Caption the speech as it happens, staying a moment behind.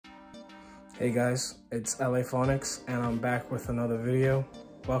Hey guys, it's Phoinx and I'm back with another video.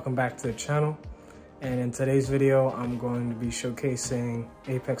 Welcome back to the channel. And in today's video, I'm going to be showcasing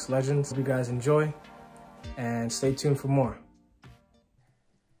Apex Legends. Hope you guys enjoy and stay tuned for more.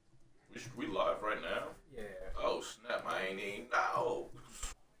 We live right now? Yeah. Oh snap, I ain't even know.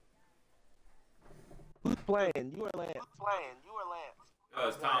 Who's playing? You or Lance?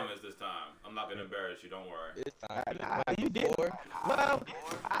 It's Thomas this time. I'm not gonna embarrass you, don't worry. This time. You did. Well,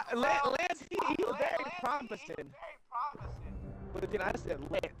 Lance, he was very promising. But then I said,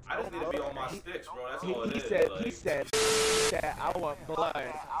 Lance. I just need to be on my sticks, bro. That's all it He is. said, I want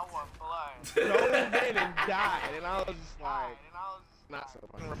blood. So he did and died, and I was just like, not so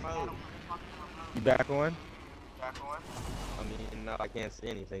much. Remote. You back on? I mean, no, I can't see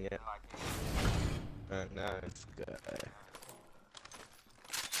anything yet. No, it's good.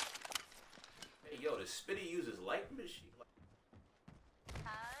 Hey, yo, does Spitty use his light machine?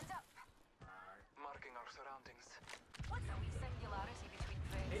 Hands up. Marking our surroundings. What's a wee singularity between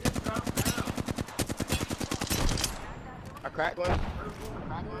friends? Hey, just drop down. I cracked one.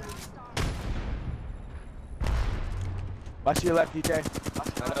 Watch your left, DJ.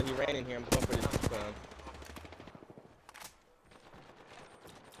 I know you ran in here. I'm going for this.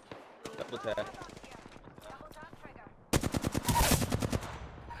 Double tap. Double tap trigger.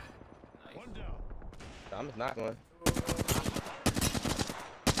 Thomas not going.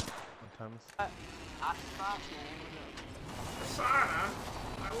 Thomas. The sauna?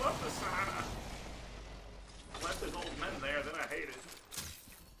 I love the sauna. Unless there's old men there, then I hate it.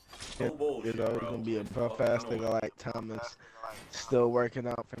 No bullshit, There's always bro. gonna be a buff ass nigga like Thomas still working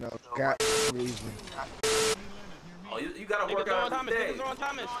out for no god reason. Oh, you gotta work out every day. Niggas on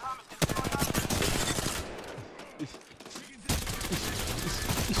Thomas.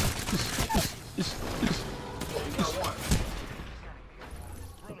 You got one.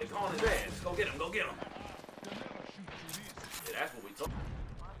 It's on his ass. Go get him, go get him. Yeah, that's what we told.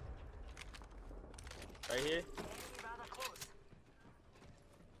 Right here. Rather close.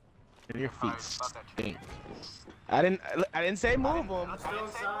 And your feet stink. I didn't say move them. I'm still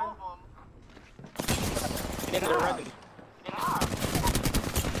inside. Get the running.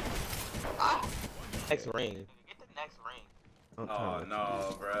 Next ring. Oh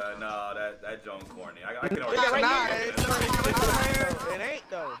no, bruh, no, that joint corny. I can already. It ain't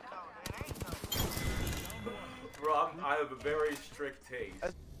though. Bro, I have a very strict taste.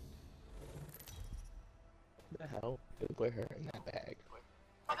 What the hell? Put her in that bag.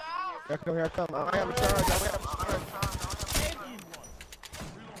 Here come, here come. I have a charge, I have a charge.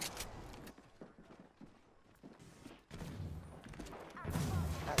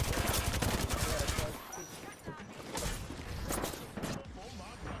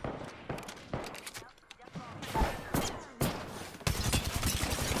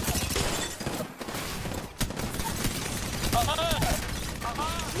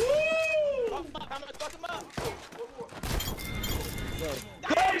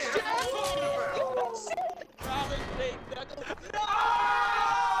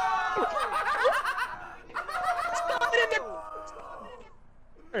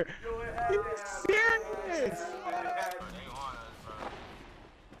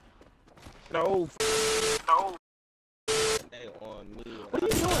 No. They on me. What are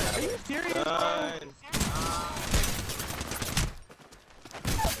you doing? Are you serious? Run.